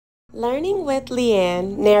Learning with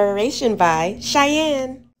Leanne, narration by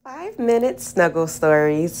Shiann. 5-minute snuggle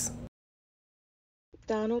stories.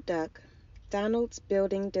 Donald Duck, Donald's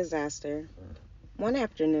building disaster. One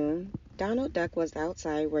afternoon, Donald Duck was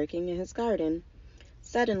outside working in his garden.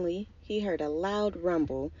 Suddenly, he heard a loud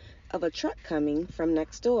rumble of a truck coming from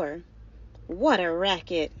next door. What a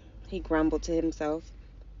racket! He grumbled to himself.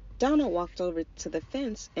 Donald walked over to the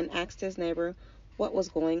fence and asked his neighbor what was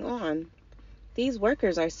going on. These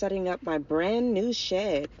workers are setting up my brand new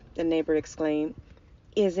shed, the neighbor exclaimed.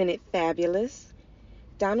 Isn't it fabulous?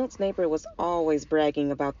 Donald's neighbor was always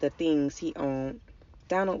bragging about the things he owned.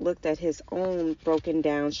 Donald looked at his own broken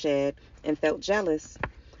down shed and felt jealous.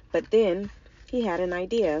 But then he had an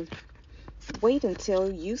idea. Wait until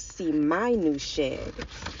you see my new shed.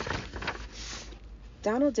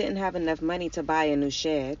 Donald didn't have enough money to buy a new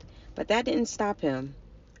shed, but that didn't stop him.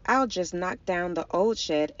 I'll just knock down the old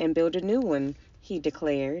shed and build a new one, he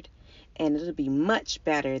declared, and it'll be much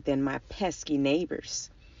better than my pesky neighbor's.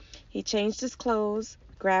 He changed his clothes,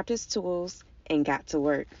 grabbed his tools, and got to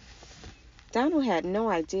work. Donald had no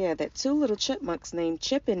idea that two little chipmunks named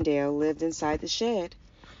Chip and Dale lived inside the shed.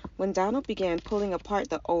 When Donald began pulling apart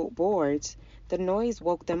the old boards, the noise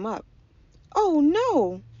woke them up. "Oh,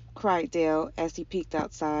 no!" cried Dale as he peeked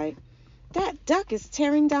outside. "That duck is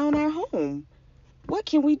tearing down our home." "What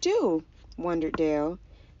can we do?" wondered Dale.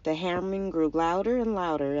 The hammering grew louder and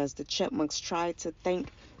louder as the chipmunks tried to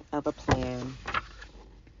think of a plan.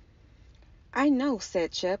 "I know,"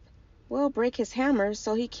 said Chip. "We'll break his hammer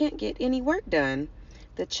so he can't get any work done."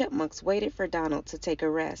 The chipmunks waited for Donald to take a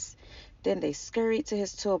rest. Then they scurried to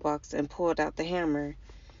his toolbox and pulled out the hammer.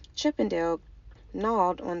 Chip and Dale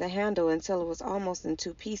gnawed on the handle until it was almost in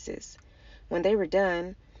two pieces. When they were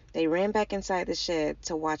done, they ran back inside the shed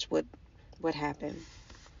to watch what would happen.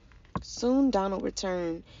 Soon Donald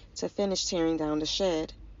returned to finish tearing down the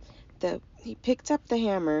shed. He picked up the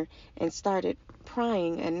hammer and started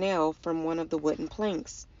prying a nail from one of the wooden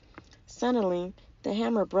planks. Suddenly, the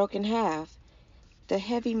hammer broke in half. The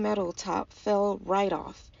heavy metal top fell right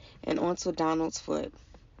off and onto Donald's foot.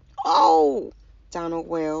 "Oh!" Donald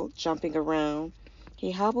wailed, jumping around. He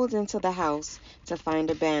hobbled into the house to find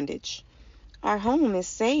a bandage. "Our home is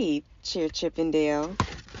saved," cheered Chip and Dale.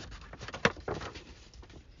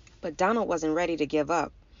 But Donald wasn't ready to give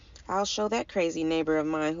up. "I'll show that crazy neighbor of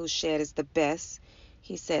mine whose shed is the best,"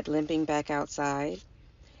 he said, limping back outside.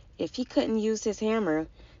 If he couldn't use his hammer,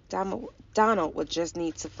 Donald would just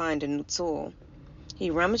need to find a new tool.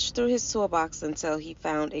 He rummaged through his toolbox until he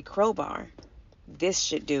found a crowbar. This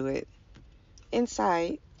should do it.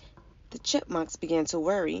 Inside, the chipmunks began to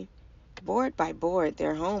worry. Board by board,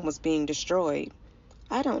 their home was being destroyed.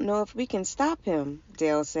 "I don't know if we can stop him,"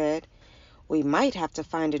 Dale said. "We might have to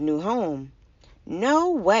find a new home."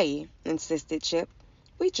 "No way," insisted Chip.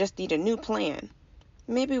 "We just need a new plan."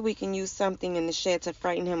 "Maybe we can use something in the shed to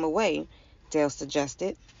frighten him away," Dale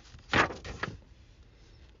suggested.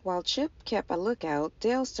 While Chip kept a lookout,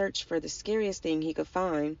 Dale searched for the scariest thing he could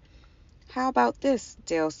find. "How about this?"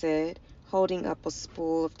 Dale said, holding up a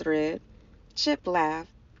spool of thread. Chip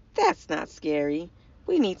laughed. "That's not scary.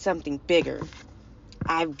 We need something bigger."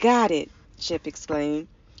 "I've got it!" Chip exclaimed.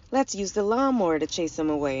 "Let's use the lawnmower to chase him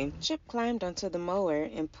away." Chip climbed onto the mower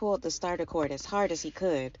and pulled the starter cord as hard as he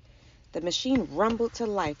could. The machine rumbled to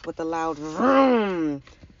life with a loud vroom,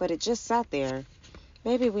 but it just sat there.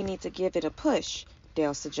 "Maybe we need to give it a push,"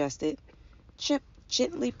 Dale suggested. Chip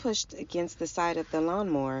gently pushed against the side of the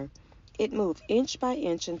lawnmower. It moved inch by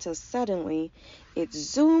inch until suddenly it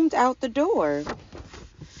zoomed out the door,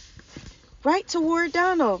 right toward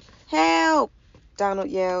Donald. "Help!" Donald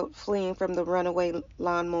yelled, fleeing from the runaway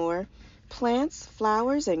lawnmower. Plants,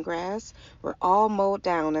 flowers, and grass were all mowed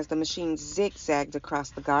down as the machine zigzagged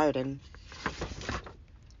across the garden.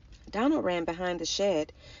 Donald ran behind the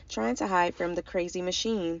shed, trying to hide from the crazy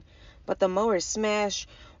machine, but the mower smashed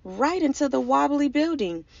right into the wobbly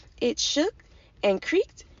building. It shook and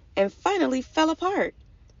creaked and finally fell apart.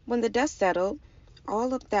 When the dust settled, all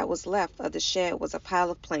that was left of the shed was a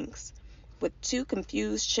pile of planks, with two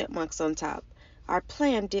confused chipmunks on top. "Our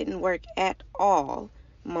plan didn't work at all,"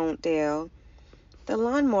 moaned Dale. "The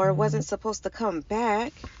lawnmower wasn't supposed to come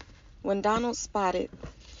back." When Donald spotted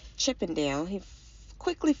Chip and Dale, he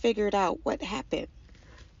quickly figured out what happened.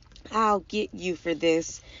 "I'll get you for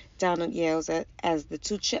this," Donald yelled as the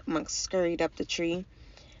two chipmunks scurried up the tree.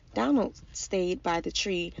 Donald stayed by the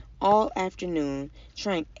tree all afternoon,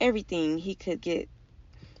 trying everything he could get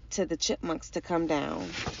to the chipmunks to come down.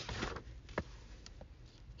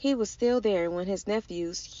 He was still there when his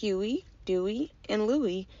nephews, Huey, Dewey, and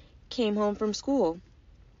Louie, came home from school.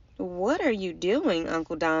 "What are you doing,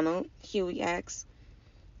 Uncle Donald?" Huey asked.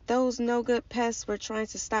 Those no-good pests were trying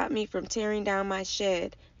to stop me from tearing down my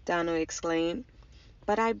shed, Donald exclaimed.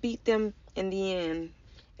 But I beat them in the end.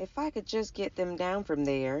 If I could just get them down from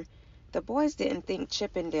there. The boys didn't think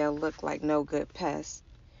Chip and Dale looked like no-good pests.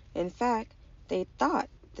 In fact, they thought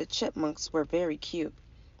the chipmunks were very cute.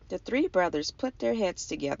 The three brothers put their heads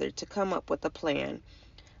together to come up with a plan.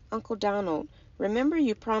 Uncle Donald, remember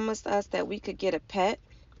you promised us that we could get a pet?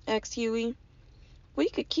 Asked Huey. We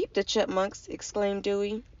could keep the chipmunks, exclaimed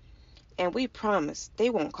Dewey. And we promise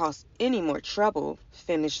they won't cause any more trouble,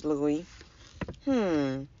 finished Louie.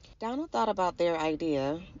 Donald thought about their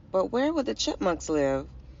idea, but where would the chipmunks live?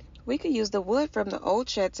 We could use the wood from the old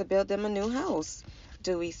shed to build them a new house,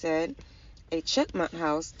 Dewey said. A chipmunk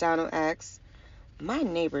house? Donald asked. My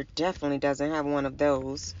neighbor definitely doesn't have one of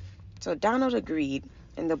those. So Donald agreed,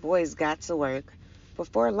 and the boys got to work.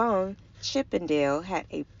 Before long, Chip and Dale had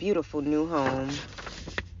a beautiful new home.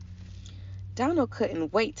 Donald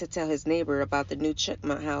couldn't wait to tell his neighbor about the new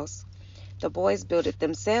chipmunk house. The boys built it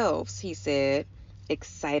themselves, he said,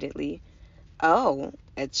 excitedly. Oh,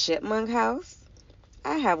 a chipmunk house?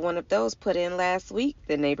 I have one of those put in last week,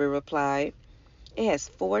 the neighbor replied. It has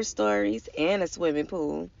 4 stories and a swimming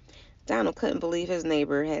pool. Donald couldn't believe his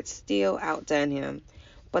neighbor had still outdone him,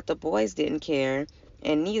 but the boys didn't care,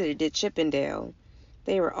 and neither did Chip and Dale.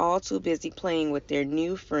 They were all too busy playing with their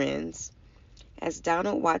new friends. As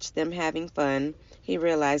Donald watched them having fun, he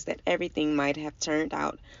realized that everything might have turned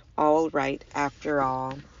out all right after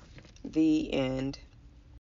all. The end.